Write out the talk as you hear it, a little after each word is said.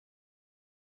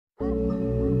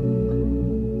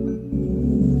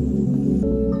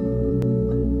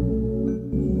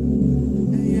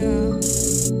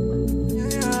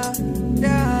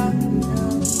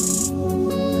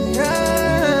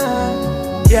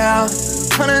yeah.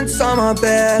 Hundreds on my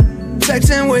bed,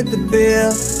 texting with the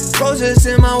bill. Roses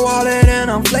in my wallet and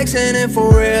I'm flexing it for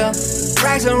real.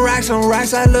 Racks on racks on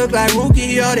racks, I look like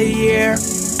rookie of the year.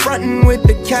 Frontin' with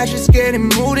the cash, it's getting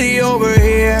moody over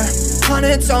here.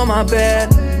 Hundreds on my bed,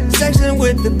 texting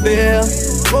with the bill.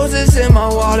 Roses in my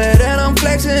wallet and I'm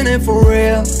flexing it for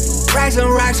real. Racks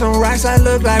on racks on racks, I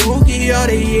look like rookie of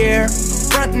the year.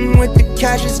 Frontin' with the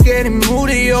cash, it's getting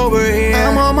moody over here.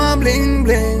 I'm on my bling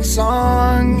bling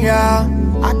song, yeah.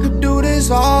 I could do this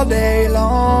all day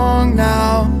long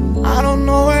now. I don't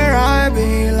know where I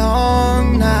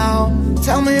belong now.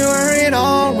 Tell me where it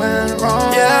all went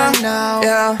wrong now.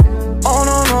 Yeah, oh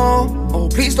no no, oh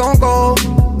please don't go.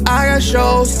 I got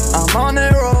shows, I'm on the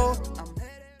road.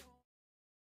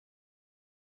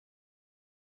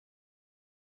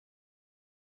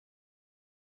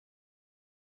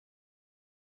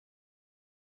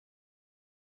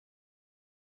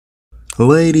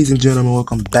 Ladies and gentlemen,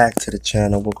 welcome back to the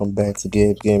channel. Welcome back to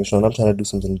Gabe's Game Show. And I'm trying to do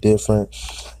something different.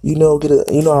 You know,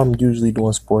 I'm usually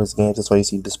doing sports games. That's why you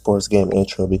see the sports game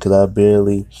intro, because I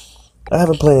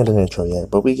haven't planned an intro yet.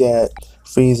 But we got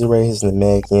Freezer Races, the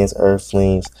Mackians,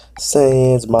 Earthlings,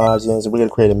 Saiyans, Majins, and we're gonna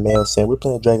create a male Saiyan. We're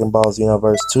playing Dragon Ball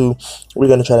Xenoverse 2. We're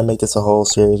gonna try to make this a whole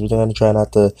series. We're gonna try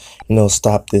not to,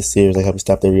 stop this series like how we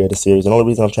stopped every other series. And the only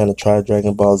reason I'm trying to try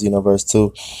Dragon Ball Xenoverse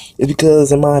 2 is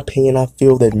because, in my opinion, I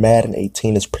feel that Madden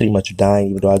 18 is pretty much dying,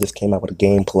 even though I just came out with a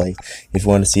gameplay. If you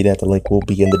want to see that, the link will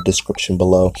be in the description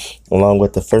below, along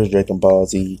with the first Dragon Ball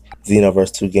Z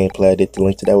Xenoverse 2 gameplay. I did the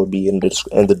link to that would be in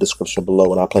the description below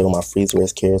when I play with my Freezer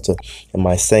Race character and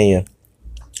my Saiyan.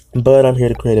 But I'm here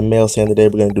to create a male Saiyan today.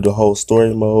 We're going to do the whole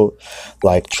story mode,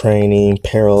 like training,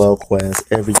 parallel quests,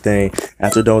 everything.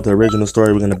 After done with the original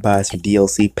story, we're going to buy some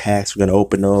DLC packs. We're going to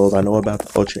open those. I know about the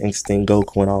Ultra Instinct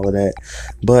Goku and all of that.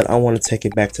 But I want to take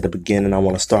it back to the beginning. I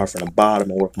want to start from the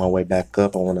bottom and work my way back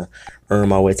up. I want to earn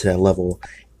my way to that level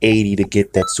 80 to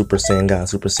get that Super Saiyan God,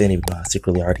 Super Saiyan, even though I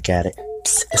secretly already got it.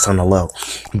 It's on the low.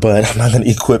 But I'm not going to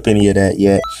equip any of that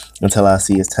yet until I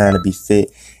see it's time to be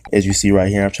fit. As you see right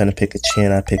here, I'm trying to pick a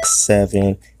chin. I picked 7,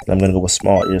 and I'm going to go with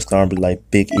small ears. So I'm going to be like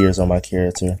big ears on my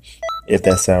character. If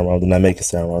that sound wrong, do not make it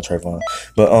sound wrong, Trayvon.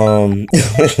 But we're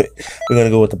going to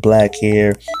go with the black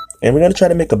hair. And we're going to try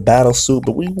to make a battle suit,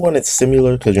 but we want it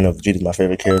similar, because, Vegeta's my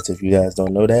favorite character, if you guys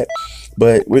don't know that.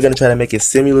 But we're going to try to make it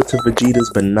similar to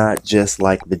Vegeta's, but not just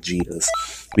like Vegeta's,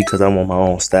 because I want my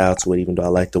own style to it, even though I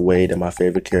like the way that my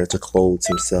favorite character clothes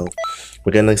himself.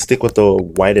 We're going to stick with the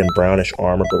white and brownish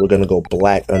armor, but we're going to go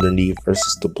black underneath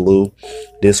versus the blue.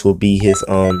 This will be his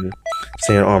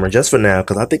Saiyan armor just for now,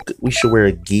 because I think we should wear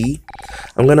a gi.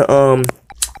 I'm going to,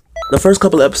 the first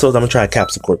couple of episodes, I'm going to try a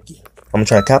Capsule Corp gi. I'm going to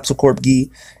try a Capsule Corp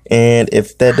gi, and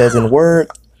if that doesn't work,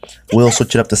 we'll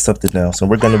switch it up to something else. And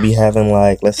we're going to be having,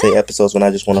 like, let's say episodes when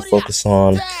I just want to focus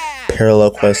on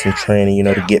parallel quests and training,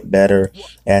 to get better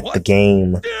at the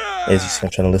game. As you see,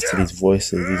 I'm trying to listen to these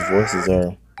voices. These voices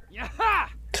are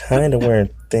kind of wearing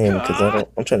thin, because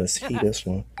I'm trying to see this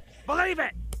one.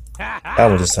 That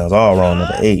one just sounds all wrong,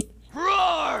 number 8.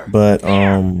 But,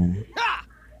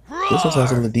 this one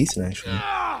sounds a little decent, actually.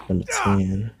 Number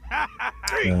 10.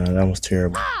 That was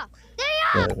terrible.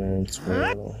 11,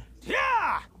 12.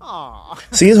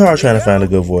 See, it's hard trying to find a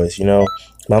good voice,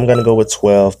 But I'm gonna go with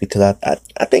 12 because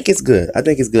I think it's good. I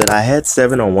think it's good. I had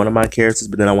 7 on one of my characters,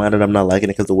 but then I wound up not liking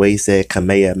it because the way he said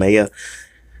Kamehameha.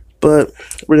 But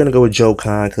we're gonna go with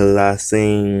Jokan because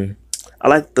I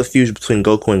like the fusion between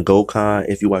Goku and Gokhan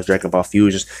if you watch Dragon Ball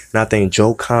Fusions. And I think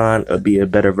Jokan would be a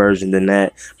better version than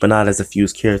that, but not as a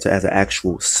fused character, as an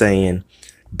actual Saiyan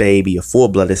baby, a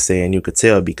full-blooded Saiyan. You could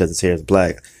tell because his hair is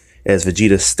black. As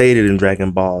Vegeta stated in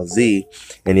Dragon Ball Z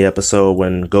in the episode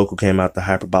when Goku came out the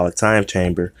hyperbolic time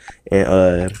chamber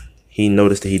and he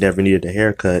noticed that he never needed a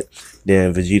haircut,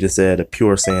 then Vegeta said a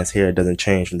pure Saiyan's hair doesn't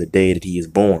change from the day that he is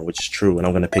born, which is true. And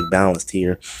I'm going to pick balanced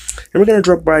here. And we're going to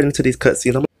drop right into these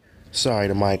cutscenes. Sorry,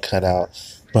 the mic cut out.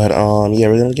 But yeah,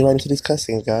 we're going to get right into these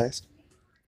cutscenes, guys.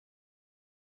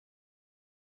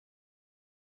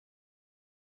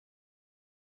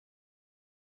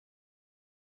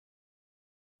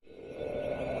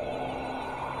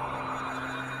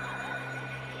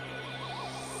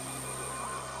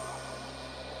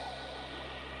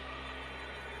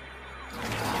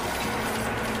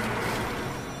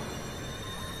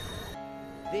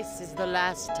 This is the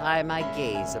last time I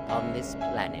gaze upon this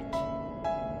planet.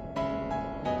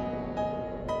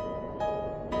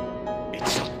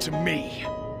 It's up to me.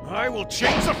 I will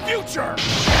change the future!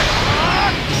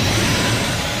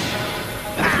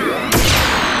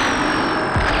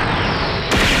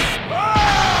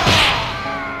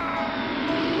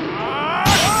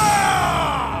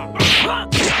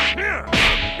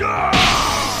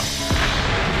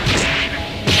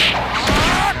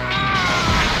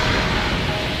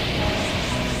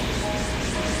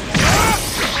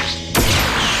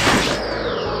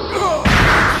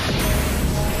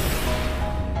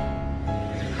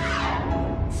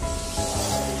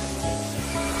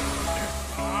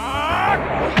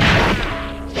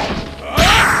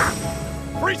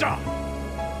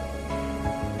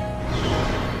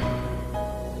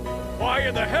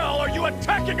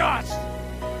 attacking us!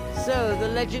 So the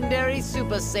legendary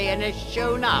Super Saiyan has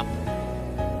shown up.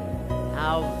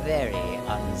 How very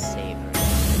unsavory.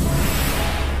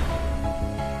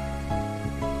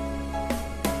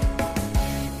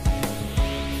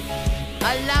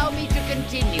 Allow me to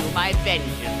continue my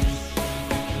vengeance.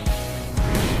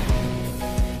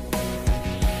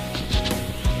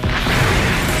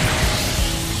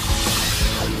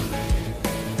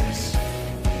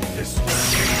 This will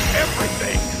change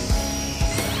everything!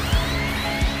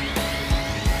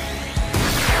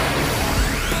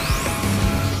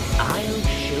 I'll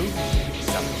show you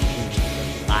something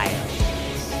vile.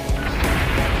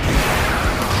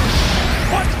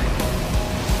 What?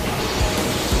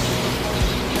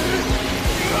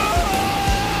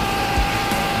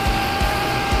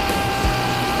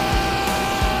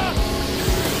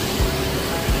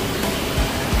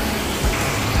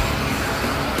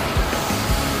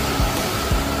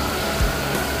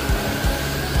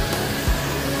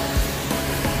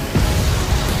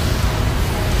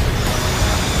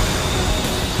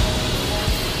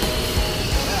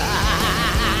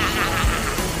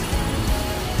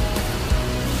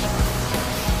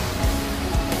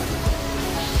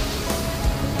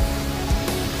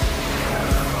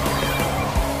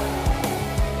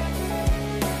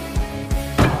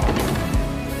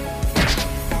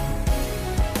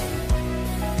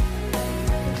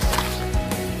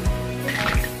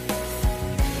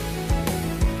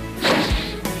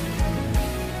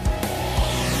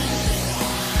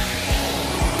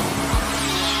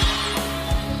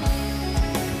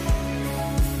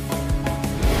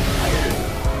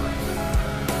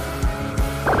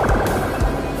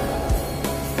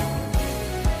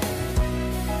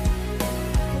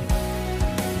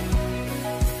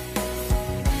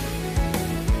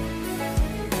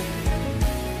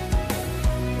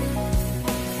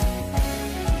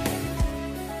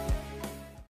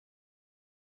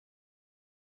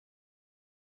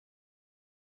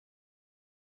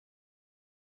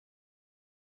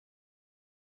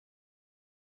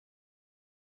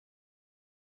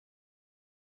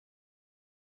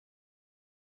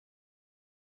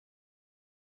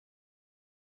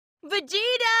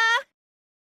 Vegeta!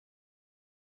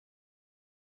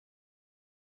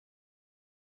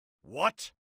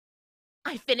 What?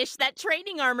 I finished that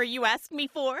training armor you asked me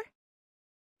for.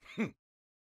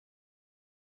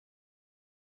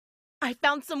 I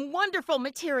found some wonderful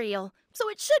material, so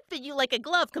it should fit you like a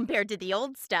glove compared to the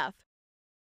old stuff.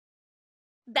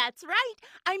 That's right,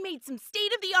 I made some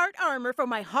state-of-the-art armor for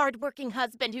my hard-working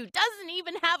husband who doesn't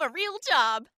even have a real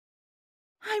job.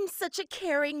 I'm such a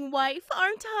caring wife,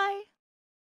 aren't I?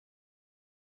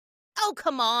 Oh,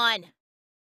 come on!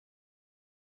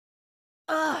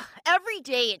 Ugh, every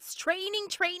day it's training,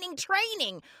 training,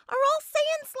 training! Are all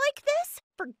Saiyans like this?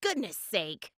 For goodness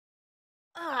sake!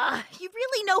 Ugh, you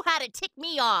really know how to tick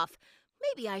me off.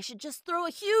 Maybe I should just throw a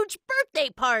huge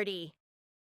birthday party.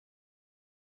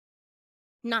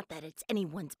 Not that it's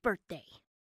anyone's birthday.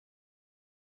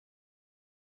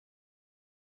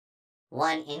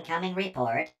 One incoming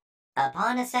report.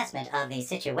 Upon assessment of the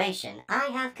situation, I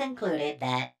have concluded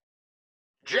that...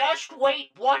 Just wait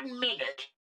 1 minute.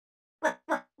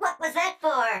 What was that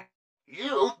for?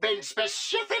 You've been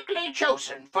specifically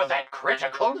chosen for that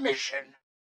critical mission.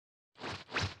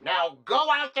 Now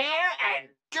go out there and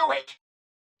do it!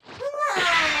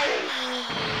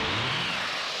 Why?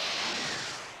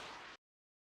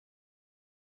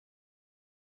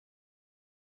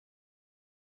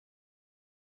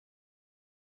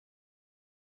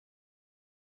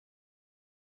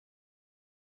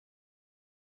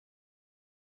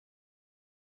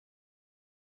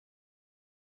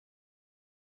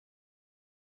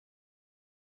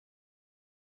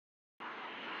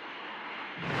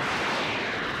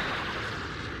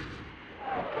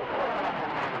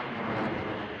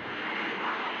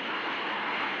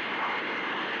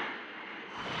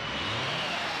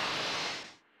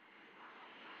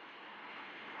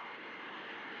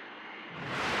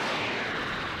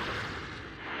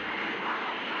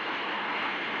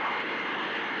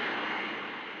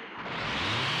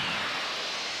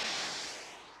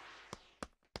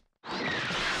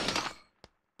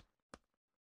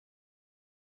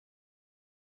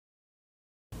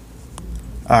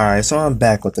 Alright, so I'm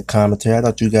back with the commentary. I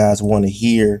thought you guys want to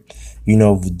hear,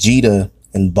 Vegeta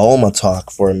and Bulma talk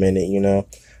for a minute,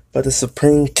 But the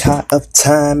Supreme Cut of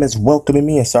Time is welcoming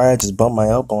me. And sorry, I just bumped my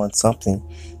elbow on something.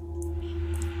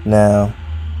 Now,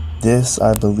 this,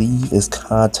 I believe, is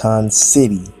Kanton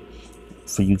City.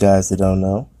 For you guys that don't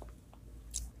know.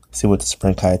 See what the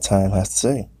Supreme Cut of Time has to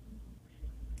say.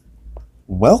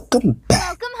 Welcome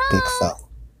back, Welcome big home! fella.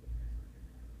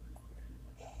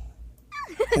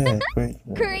 Yeah,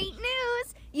 great. Great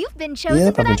news! You've been chosen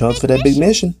Yep, for I've been that chosen for big that big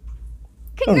mission.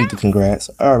 Don't need the Congrats! congrats.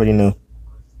 I already knew.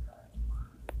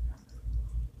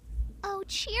 Oh,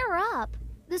 cheer up.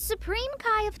 The Supreme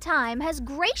Kai of Time has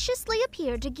graciously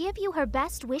appeared to give you her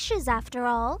best wishes after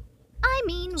all. I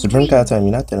mean, Supreme Kai time, really.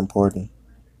 you're not that important.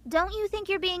 Don't you think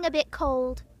you're being a bit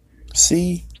cold?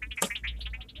 See?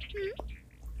 Hmm?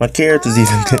 My character's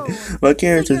Oh, my so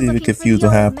character's you're even looking for confused the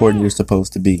on how old important you're man.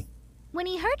 supposed to be. When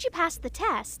he heard you pass the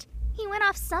test, he went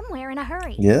off somewhere in a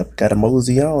hurry. Yep, gotta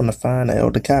mosey on to find the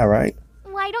Elder Kai, right?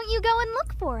 Why don't you go and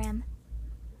look for him?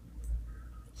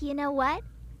 You know what?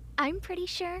 I'm pretty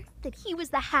sure that he was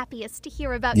the happiest to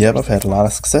hear about Yep, your I've had a lot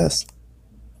of success.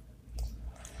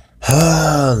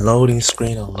 Loading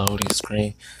screen on loading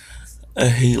screen. I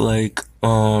hate like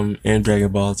in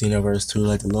Dragon Ball Xenoverse 2,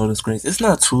 like the loading screens. It's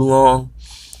not too long,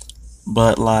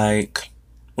 but like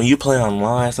when you play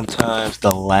online, sometimes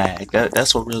the lag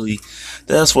that's what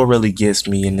really gets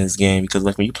me in this game, because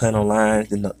like when you play online,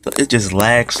 then it just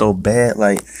lags so bad.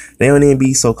 Like they don't even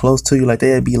be so close to you. Like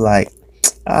they'd be like,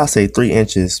 I'll say 3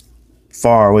 inches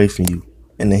far away from you,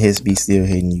 and the hits be still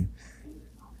hitting you.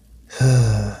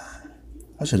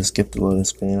 I should have skipped the loading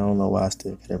screen. I don't know why I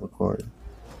still got it recorded.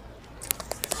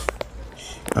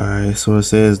 Alright, so it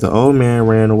says the old man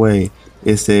ran away.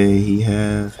 It said he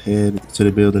have head to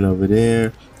the building over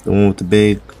there, the one with the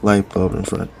big light bulb in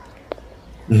front.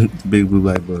 The big blue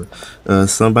light bulb.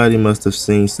 Somebody must have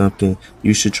seen something.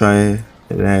 You should try and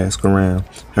ask around.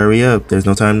 Hurry up, there's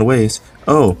no time to waste.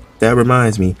 Oh, that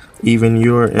reminds me. Even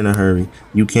you're in a hurry.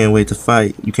 You can't wait to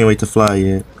fight. You can't wait to fly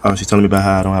yet. Oh, she's telling me about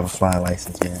how I don't have a flying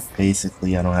license yet.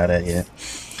 Basically, I don't have that yet.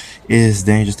 It's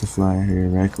dangerous to fly here,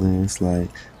 reckless, like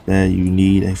that you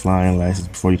need a flying license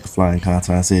before you can fly in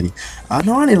Conton City. I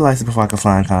know I need a license before I can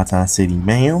fly in Conton City,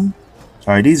 ma'am.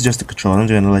 Alright, these are just the controls. I'm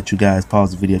just going to let you guys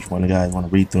pause the video if you guys want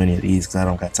to read through any of these, because I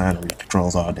don't got time to read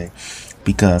controls all day.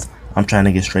 Because I'm trying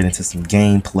to get straight into some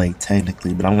gameplay,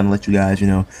 technically. But I'm going to let you guys,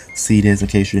 see this in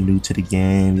case you're new to the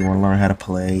game. You want to learn how to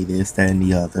play this, that, and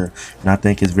the other. And I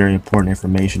think it's very important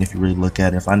information if you really look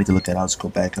at it. If I need to look at it, I'll just go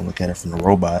back and look at it from the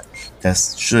robot. That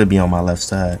should be on my left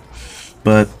side.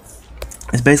 But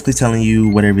it's basically telling you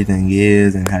what everything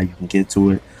is and how you can get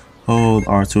to it. Hold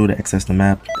R2 to access the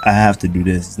map. I have to do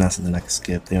this. It's not something I can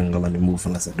skip. They aren't gonna let me move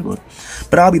unless I do it.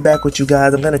 But I'll be back with you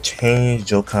guys. I'm gonna change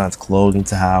Jokan's clothing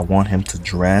to how I want him to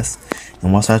dress.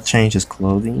 And once I change his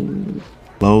clothing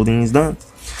is done.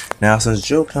 Now since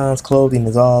Jokan's clothing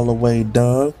is all the way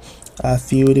done, I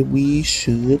feel that we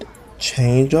should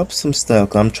change up some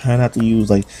stuff. I'm trying not to use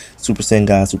like Super Saiyan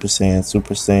God, Super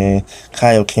Saiyan,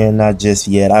 Kaioken, not just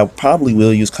yet. I probably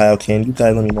will use Kaioken. You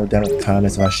guys let me know down in the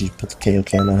comments if I should put the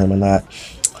Kaioken on him or not.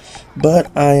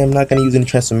 But I am not going to use any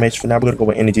transformation for now. We're going to go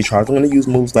with energy charge. I'm going to use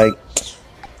moves like,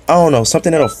 I don't know,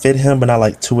 something that'll fit him, but not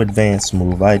like too advanced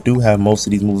move. I do have most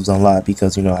of these moves unlocked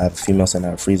because, I have a female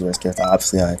Saiyan, a Freeze Race character.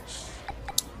 Obviously, I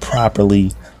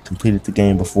properly completed the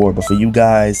game before, but for you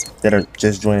guys that are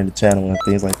just joining the channel and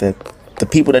things like that, the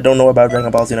people that don't know about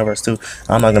Dragon Ball Xenoverse 2,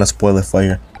 I'm not gonna spoil it for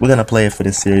you. We're gonna play it for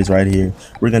this series right here.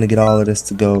 We're gonna get all of this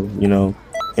to go,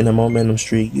 in a momentum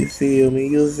streak. You feel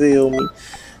me?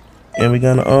 And we're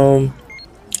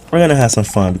gonna have some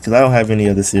fun because I don't have any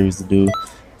other series to do,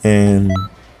 and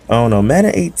I don't know,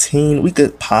 Madden 18, we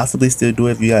could possibly still do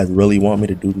it if you guys really want me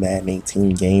to do Madden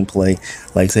 18 gameplay.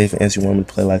 Like, say, for instance, you want me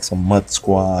to play, like, some Mud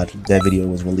Squad. That video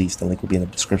was released. The link will be in the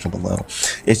description below.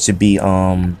 It should be,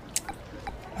 I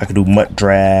could do Mud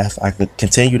Draft. I could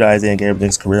continue the Isaiah and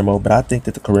Gabriel's career mode, but I think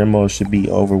that the career mode should be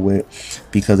over with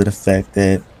because of the fact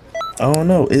that, I don't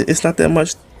know, it's not that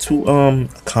much to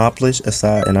accomplish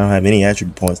aside, and I don't have any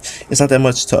attribute points. It's not that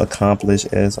much to accomplish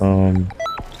as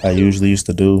I usually used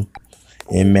to do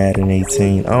in Madden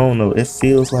 18. I don't know, it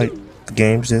feels like the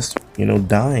game's just,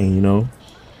 dying,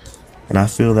 and I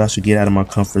feel that I should get out of my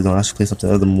comfort zone. I should play something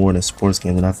other more than sports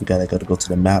games, and I forgot I gotta go to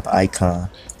the map icon,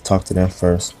 talk to them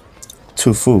first.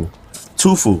 Tufu,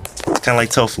 kind of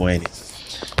like tofu, ain't it?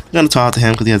 I'm gonna talk to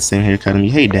him because he has the same haircut as me.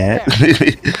 Hey, Dad.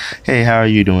 Hey, how are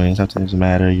you doing? Something doesn't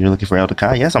matter. You're looking for Elder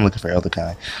Kai? Yes, I'm looking for Elder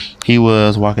Kai. He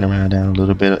was walking around down a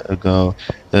little bit ago.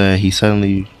 He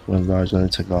suddenly went large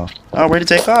and took off. Oh, ready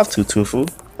to take off,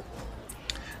 Tufu?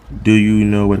 Do you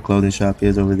know where the clothing shop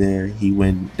is over there? He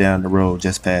went down the road,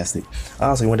 just past it.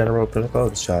 Oh, so he went down the road to the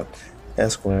clothing shop.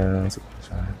 Esquire.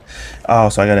 Oh,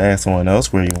 so I gotta ask someone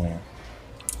else where you went.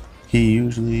 He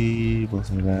usually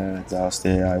wasn't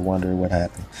exhausted. I wonder what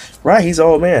happened. Right, he's an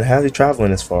old man. How's he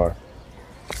traveling this far?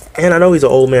 And I know he's an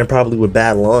old man, probably with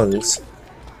bad lungs.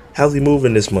 How's he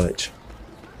moving this much?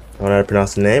 I don't know how to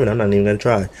pronounce the name, and I'm not even gonna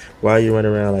try. Why are you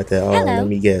running around like that? Oh, Hello. let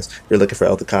me guess. You're looking for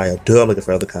Elder Kai. Duh, I'm looking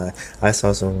for Elder Kai. I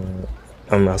saw some.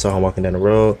 I saw him walking down the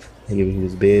road. He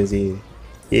was busy.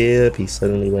 Yep, he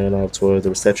suddenly ran off towards the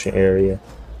reception area.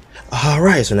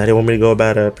 Alright, so now they want me to go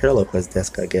about a parallel plus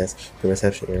desk, I guess. The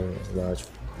reception area is large.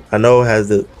 I know it has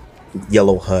the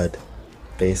yellow HUD,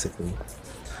 basically.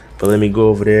 But let me go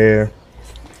over there.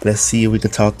 Let's see if we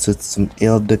can talk to some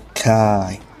Elder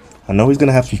Kai. I know he's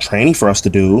gonna have some training for us to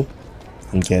do,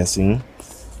 I'm guessing.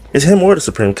 It's him or the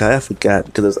Supreme Kai, I forgot.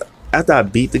 Because after I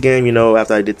beat the game, you know,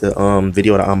 after I did the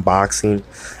video of the unboxing,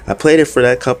 I played it for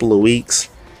that couple of weeks.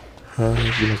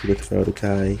 You must be looking for Elder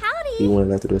Kai. He went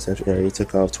left to the reception area. He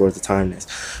took off towards the time nest.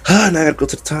 Now I gotta go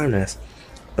to the time nest.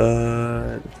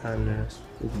 The time nest.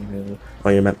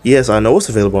 On your map. Yes, I know it's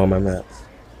available on my map.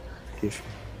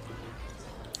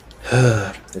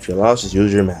 If you're lost, just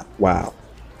use your map. Wow.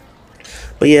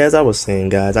 But yeah, as I was saying,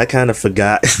 guys, I kind of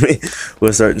forgot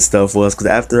what certain stuff was, because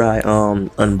after I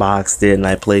unboxed it and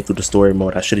I played through the story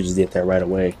mode, I should have just did that right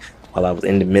away while I was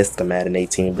in the midst of Madden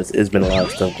 18. But it's been a lot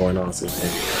of stuff going on since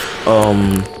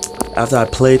then. After I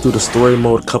played through the story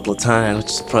mode a couple of times,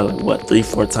 which is probably like, what,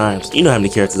 3-4 times. You know how many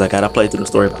characters I got. I played through the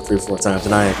story about 3 or 4 times,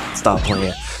 and I stopped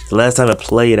playing. The last time I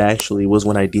played actually was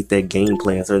when I did that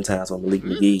gameplay in certain times on Malik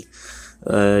McGee.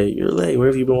 You're late. Where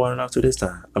have you been wandering off to this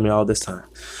time? I mean, all this time.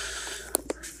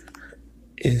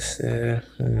 It's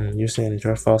you're saying it's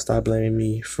your fault. Stop blaming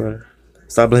me for.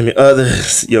 Stop blaming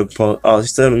others. Yo, oh,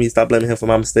 he's telling me stop blaming him for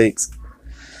my mistakes.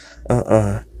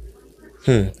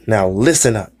 Now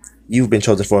listen up. You've been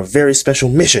chosen for a very special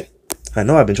mission. I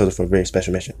know I've been chosen for a very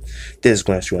special mission. This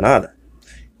grants you an honor.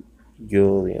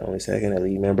 You're the only second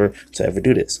elite member to ever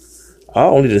do this.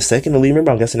 Only the second elite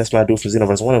member? I'm guessing that's what I do from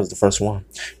Xenoverse 1. It was the first one.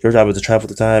 Your job is to travel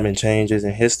through time and changes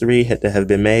in history that have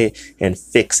been made and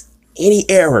fix any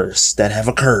errors that have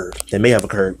occurred. That may have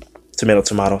occurred. Tomato,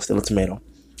 tomato, still a tomato.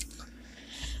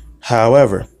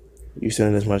 However, you still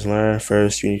need as much learn.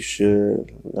 First, you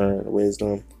should learn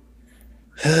wisdom.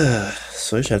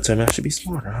 So you're trying to tell me I should be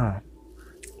smarter, huh?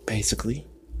 Basically.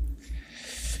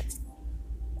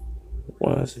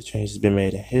 Once a change has been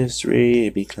made in history,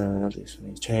 it becomes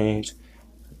a change.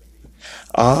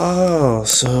 Oh,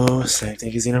 so same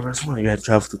thing as Xenoverse 1. You had to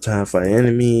travel through time, fight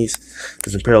enemies.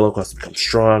 There's some parallel quests to become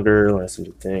stronger, learn some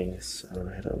new things. I don't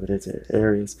know, head over there to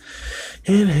areas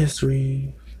in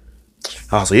history.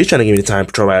 Oh, so you're trying to give me the time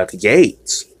patrol out at the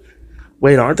gates.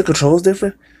 Wait, aren't the controls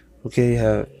different? Okay,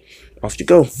 off you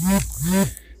go.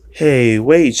 Hey,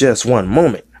 wait just one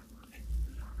moment.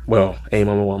 Well, a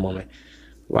moment, one moment.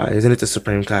 Why isn't it the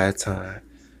Supreme Kai time?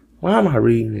 Why am I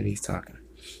reading and he's talking?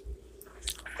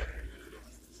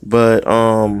 But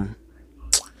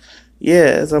yeah,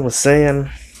 as I was saying,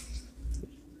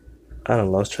 I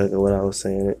done lost track of what I was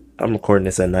saying. I'm recording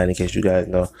this at night in case you guys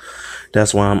know.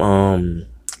 That's why I'm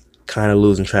kind of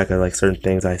losing track of like certain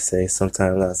things I say.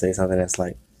 Sometimes I say something that's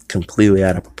like completely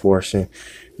out of proportion,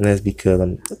 and that's because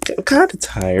I'm kind of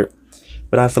tired.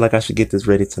 But I feel like I should get this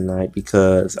ready tonight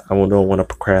because I don't want to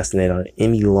procrastinate on it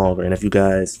any longer. And if you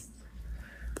guys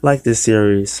like this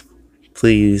series,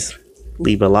 please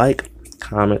leave a like,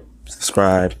 comment,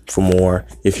 subscribe for more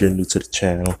if you're new to the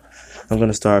channel. I'm going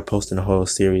to start posting a whole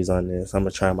series on this. I'm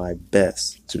going to try my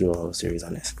best to do a whole series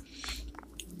on this.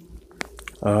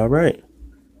 Alright.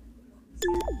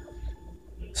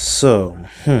 So,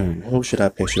 who should I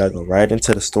pick? Should I go right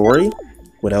into the story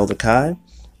with Elder Kai?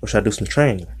 Or should I do some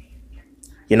training?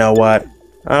 You know what?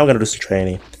 I'm going to do some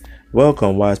training.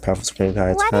 Welcome, wise, powerful Supreme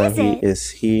Kai. Time he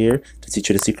is here to teach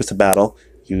you the secrets of battle.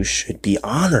 You should be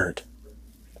honored.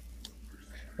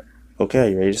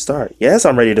 Okay, you ready to start? Yes,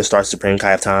 I'm ready to start, Supreme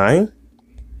Kai of Time.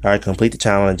 Alright, complete the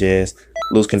challenges.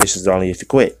 Lose conditions only if you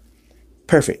quit.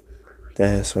 Perfect.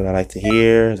 That's what I like to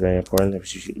hear. It's very important.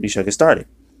 We should get started.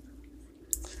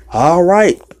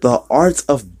 Alright, the arts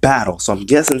of battle. So I'm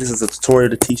guessing this is a tutorial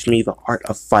to teach me the art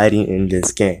of fighting in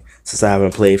this game. Since I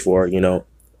haven't played for, you know,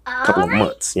 a couple of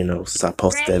months, you know, since I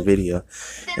posted that video.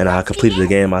 And I completed the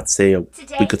game, I'd say a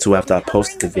week or two after I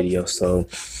posted the video. So,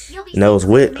 and that was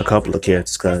with a couple of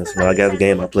characters, because when I got the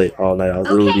game, I played all night. I was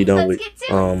literally done with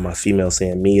my female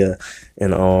saying Mia.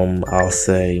 And I'll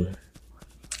say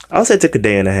it took a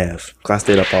day and a half. I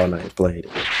stayed up all night and played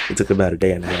it. It took about a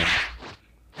day and a half.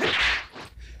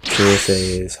 Here it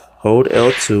says, hold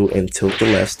L2 and tilt the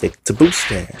left stick to boost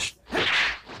dash.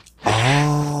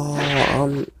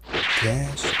 Oh,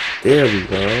 dash. There we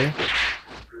go.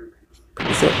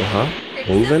 Pretty simple, huh?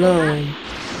 Moving on.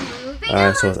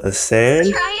 Alright, so it's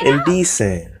ascend and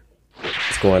descend.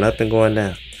 It's going up and going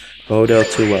down. Hold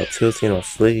L2 while tilting or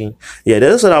flicking. Yeah,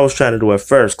 that's what I was trying to do at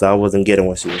first, because I wasn't getting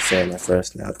what she was saying at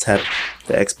first. Now tap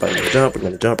the X button to jump. We're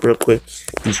going to jump real quick.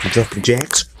 Do some jumping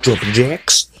jacks. Jumping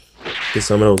jacks. Get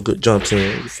some of those good jumps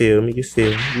in. You feel me? You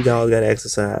feel me? You all got to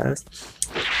exercise.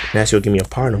 Now she'll give me a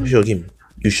partner.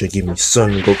 You should give me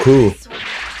Son Goku.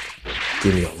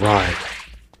 Give me a ride.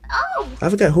 I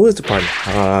forgot who is the partner.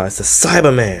 It's a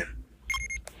Cyberman.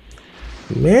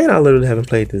 Man, I literally haven't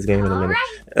played this game in a minute.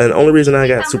 And the only reason I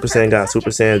got Super Saiyan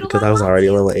is because I was already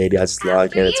level 80. I just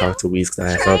logged in and talked to Weeks because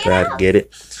I had something I had to get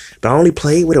it. But I only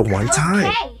played with it one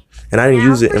time. And I didn't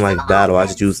use it in like battle. I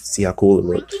just used it to see how cool it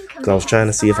looked. Because I was trying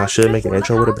to see if I should make an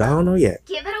intro with it, but I don't know yet.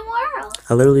 Give it a whirl.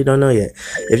 I literally don't know yet.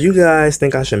 If you guys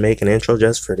think I should make an intro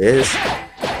just for this,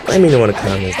 let me know in the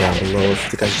comments down below. If you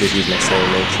think I should just use my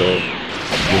same intro,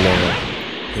 you know.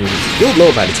 You'll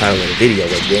know by the title of the video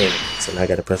what game. So now I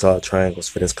gotta press all the triangles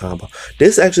for this combo.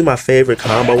 This is actually my favorite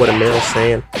combo with a male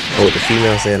Saiyan. Or with the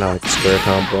female Saiyan, I like the square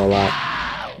combo a lot.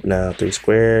 Now 3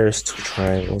 squares, 2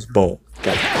 triangles, boom.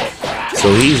 Got it.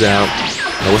 So he's out.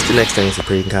 Now what's the next thing?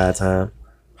 Supreme Kai time.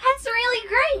 That's really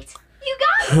great. You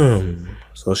got it.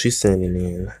 So she's sending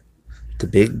in the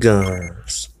big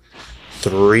guns.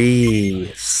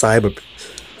 3 cyber.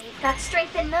 We've got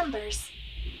strength in numbers.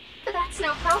 But that's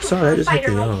no problem Sorry, for I a just hit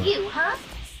fighter the like you, huh?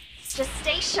 Just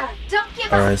stay sharp. Don't give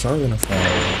up. Alright, so I'm gonna fire.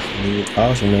 I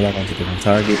also know like I'm different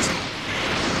targets.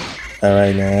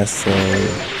 Alright, now that's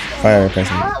fire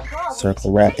pressing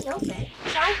circle rapidly.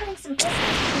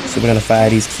 So we're gonna fire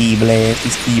these key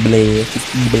blasts, We're gonna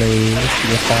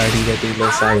fire these at these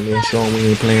little side and show them we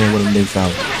ain't playing with them big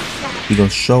fella. We gonna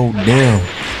show them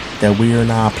that we are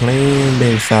not playing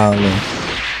big fella.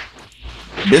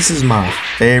 This is my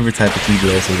favorite type of key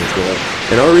blast in this game.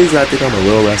 And the only reason I think I'm a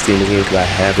little rusty in this game is because I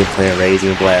have been playing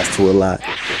Raging Blast 2 a lot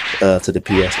to the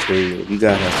PS3. You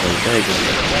guys have played that game.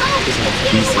 This is my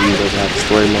PC, doesn't have the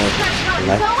story mode. I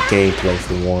like the gameplay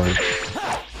for one.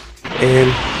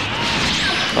 And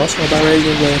also about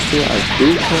Raging Blast 2, I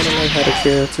do kind of like how the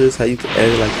characters, how you can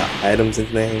edit like the items and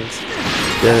things.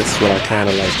 That's what I kind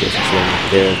of like different from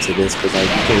compared to this, because like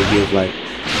you can give like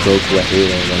Goku a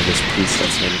halo and one of his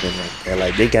presets and everything like that.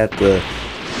 Like they got the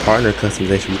partner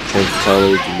customization, you can change the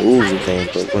colors, the moves and things.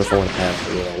 But what if I want to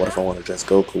have, you know, what if I want to dress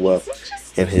Goku up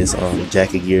in his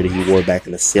jacket gear that he wore back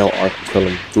in the Cell arc and kill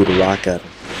him through the rock at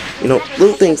him? You know,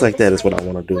 little things like that is what I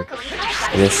want to do.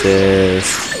 And it says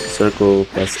circle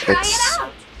plus X.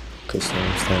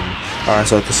 Consume stamina. Alright,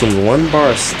 so it consumes 1 bar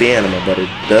of stamina, but it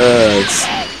does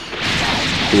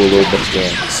do a little bit of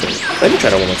damage. So let me try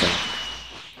that one more time.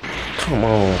 Come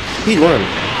on. He's running.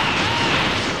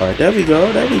 Alright, there we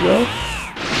go. There we go.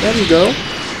 There we go.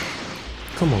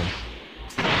 Come on.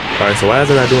 Alright, so why is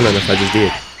it not doing that if I just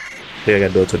did? I think I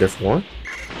gotta do it to a different one.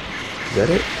 Is that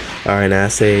it? Alright, now I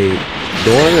say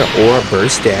during an aura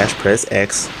burst dash, press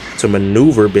X to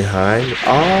maneuver behind.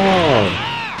 Oh.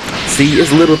 See,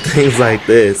 it's little things like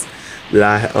this that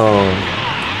I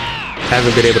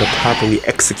haven't been able to properly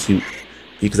execute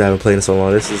because I haven't played in so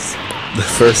long. This is the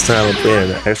first time I'm playing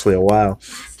in actually a while.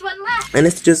 And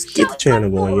it's to just get the channel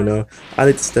going, you know. I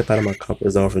need to step out of my comfort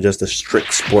zone from just a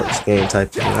strict sports game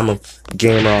type thing. I'm a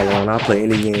gamer all around. I'll play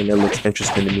any game that looks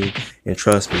interesting to me. And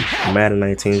trust me, Madden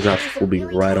 19 drops will be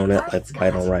right on that, like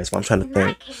right on right. So I'm trying to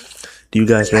think. Do you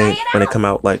guys think when it come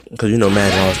out, like, because you know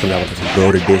Madden always comes out with the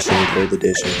Gold Edition,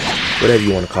 whatever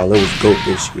you want to call it, was GOAT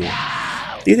this year.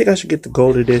 Do you think I should get the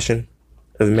Gold Edition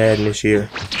of Madden this year?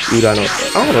 I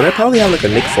don't know. They probably have like a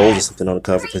Nick Foles or something on the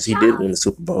cover because he did win the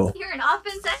Super Bowl. You're an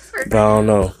offense expert. But I don't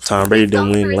know. Tom Brady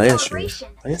didn't win last year.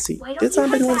 Let's see. Did Tom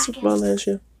Brady win the Super Bowl last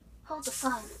year? Hold the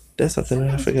phone. That's something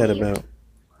that I forgot about.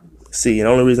 See, and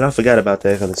the only reason I forgot about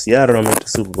that is because if Seattle don't make the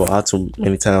Super Bowl, I too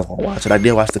many times I watch it. I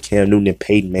did watch the Cam Newton and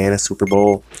Peyton Manning Super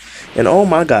Bowl. And oh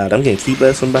my God, I'm getting key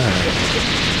blasts from behind.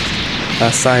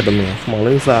 Cyberman. Come on,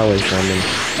 let me fly away from him.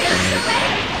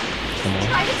 Come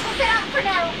on.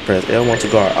 Press L1 to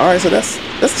guard. Alright, so that's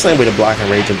the same way to block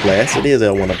and Raging Blast. It is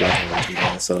L1 to block and Raging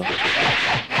Blast. So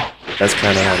that's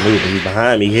kind of how I'm moving. He's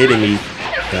behind me, hitting me.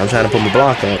 And I'm trying to put my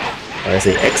block up. Alright,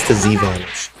 say X to Z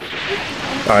vanish.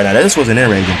 Alright, now this wasn't in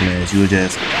Raging Blast. You would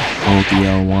just hold the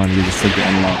L1, you just flip the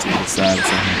analog to the side or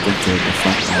something. Dictate the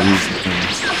front and use the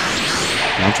things.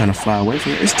 I'm trying to fly away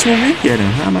from it. It's too weak at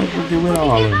him. How am I going to get rid of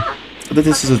all of them? I think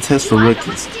this is a test for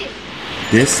rookies.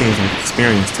 This seems like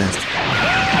experience testing.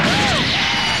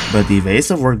 But the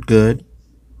evasive worked good.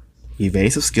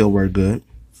 Evasive skill worked good.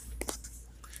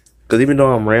 Because even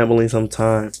though I'm rambling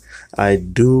sometimes, I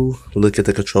do look at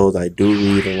the controls. I do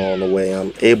read along the way.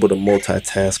 I'm able to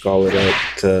multitask all of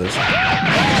that because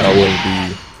I wouldn't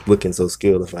be looking so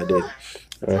skilled if I did.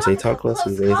 Alright, so you talk less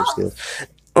evasive skills.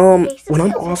 When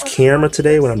I'm off camera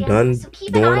today, when I'm done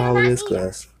doing all of this,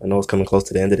 because I know it's coming close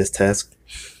to the end of this task,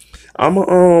 I'm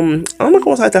gonna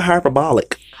go inside the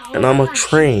hyperbolic and I'm gonna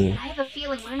train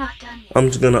feeling we're not done yet. I'm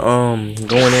just gonna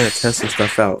go in there and test some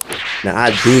stuff out. Now I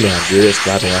do know how to do this,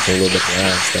 but I've been watching a little bit of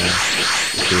style.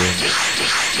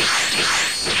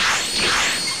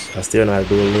 I still know how to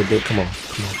do it a little bit. Come on.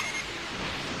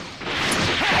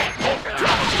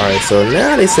 Alright, so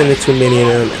now they sending too many of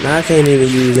them, and I can't even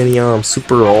use any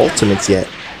super ultimates yet.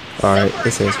 Alright,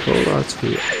 it says hold on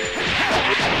to it.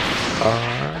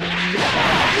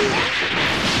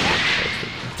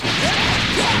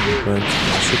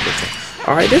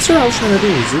 Alright, that's what I was trying to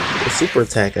do. Super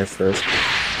attack at first.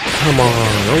 Come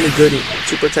on, the only good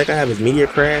super attack I have is Meteor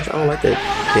Crash. I don't like that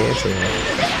dance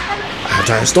around.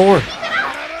 Giant Storm.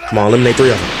 Come on, eliminate 3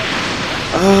 of them.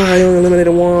 I only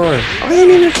eliminated 1. I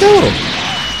didn't even kill him.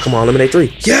 Come on, eliminate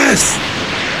 3. Yes!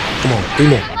 Come on, 3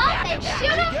 more.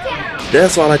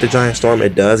 That's why I like the Giant Storm.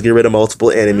 It does get rid of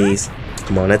multiple enemies.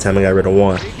 Come on, that time I got rid of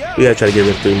 1. We gotta try to get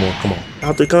rid of 3 more. Come on.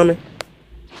 Y'all 3 coming?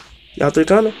 Y'all 3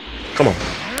 coming? Come on.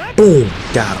 Boom!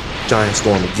 Got him. Giant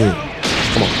Storm again.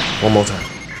 Come on. One more time.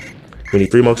 We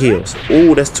need 3 more kills.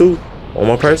 Ooh, that's 2. One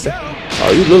more person.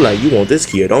 Oh, you look like you want this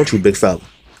kill, don't you, big fella?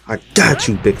 I got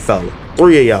you, big fella.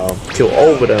 3 of y'all kill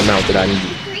over the amount that I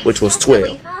needed, which was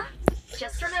 12.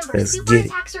 Let's get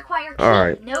it.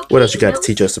 Alright, what else you got to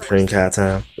teach us, Supreme Kai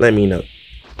time? Let me know.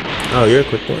 Oh, you're a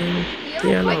quick one.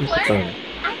 Yeah, I'm a quick one.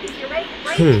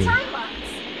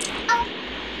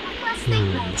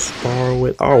 Spar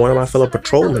with one of my fellow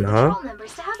patrolmen, huh?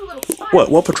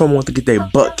 What patrolman wants to get their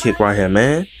butt kicked right here,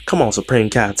 man? Come on, Supreme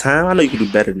Kai time. I know you can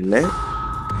do better than that.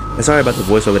 And sorry about the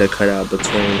voiceover that cut out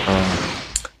between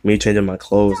me changing my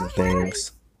clothes and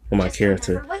things on my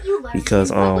character, because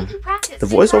the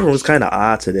voiceover was kind of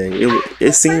odd today.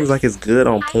 It seems like it's good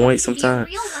on point sometimes,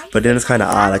 but then it's kind of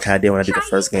odd like how I did when I did the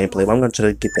first gameplay. But I'm gonna try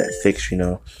to get that fixed,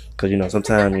 because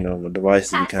sometimes the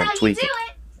devices be kind of tweaking.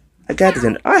 I got this.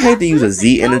 I hate to use a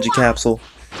Z energy capsule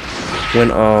when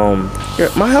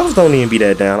my health don't even be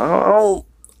that down. I don't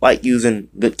like using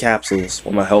good capsules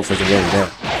when my health isn't really down.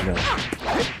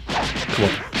 Come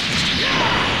on.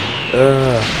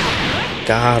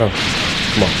 Got him.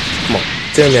 Come on.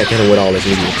 Tell me I can hit him with all this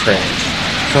Meteor Crash.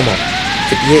 Come on.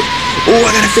 50 hit. Oh,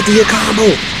 I got a 50 hit combo.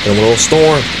 And a little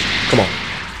storm. Come on.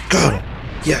 Got him.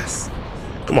 Yes.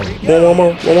 Come on.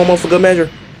 One more for good measure.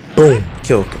 Boom.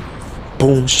 Killed him.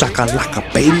 Boom. Shakalaka,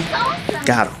 baby.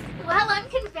 Got him. Well, I'm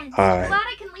convinced. Alright. Glad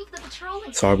I can leave the patrol.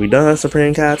 So are we done,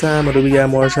 Supreme Kai time, or do we got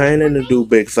more training to do,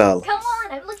 big fella? Come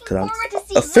on, I'm looking forward to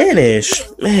seeing A finish?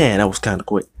 Man, that was kind of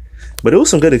quick. But it was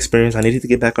some good experience. I needed to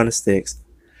get back on the sticks.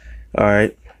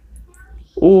 Alright.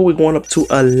 Ooh, we're going up to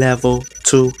a level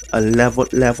 2. Level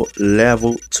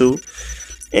 2.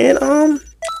 And,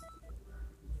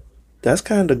 that's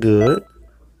kind of good.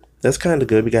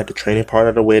 We got the training part out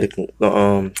of the way,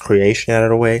 the creation out of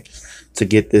the way to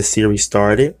get this series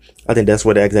started. I think that's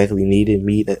what exactly needed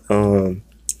me to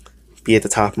be at the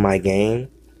top of my game.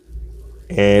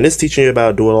 And it's teaching you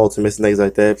about dual ultimates and things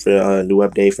like that for a new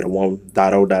update for the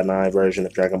 1.0.9 version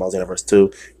of Dragon Ball Xenoverse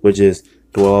 2, which is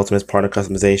dual ultimates, partner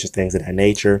customizations, things of that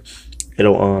nature.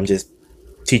 It'll just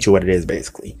teach you what it is,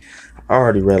 basically. I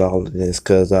already read all of this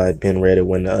because I've been read it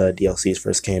when the DLCs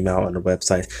first came out on the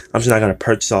website. I'm just not going to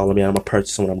purchase all of them. I'm going to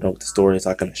purchase them when I'm done with the story,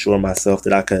 so I can assure myself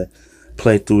that I could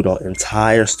play through the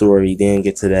entire story, then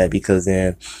get to that, because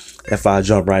then if I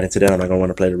jump right into that, I'm not going to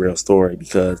want to play the real story,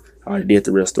 because I already did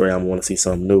the real story. I want to see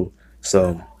something new.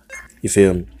 So, you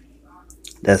feel me?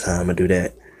 That's how I'm going to do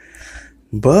that.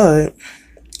 But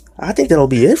I think that'll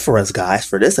be it for us, guys,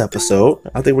 for this episode.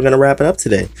 I think we're going to wrap it up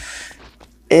today.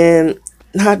 And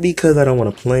not because I don't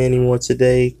want to play anymore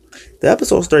today. The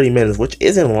episode's 30 minutes, which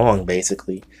isn't long,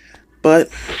 basically. But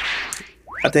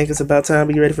I think it's about time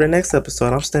we get ready for the next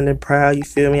episode. I'm standing proud, you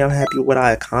feel me? I'm happy with what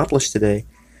I accomplished today.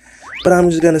 But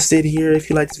I'm just going to sit here. If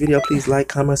you like this video, please like,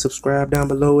 comment, subscribe down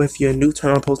below. If you're new,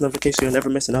 turn on post notifications so you'll never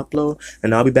miss an upload.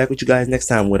 And I'll be back with you guys next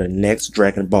time with a next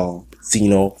Dragon Ball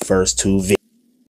Xenoverse 2 video.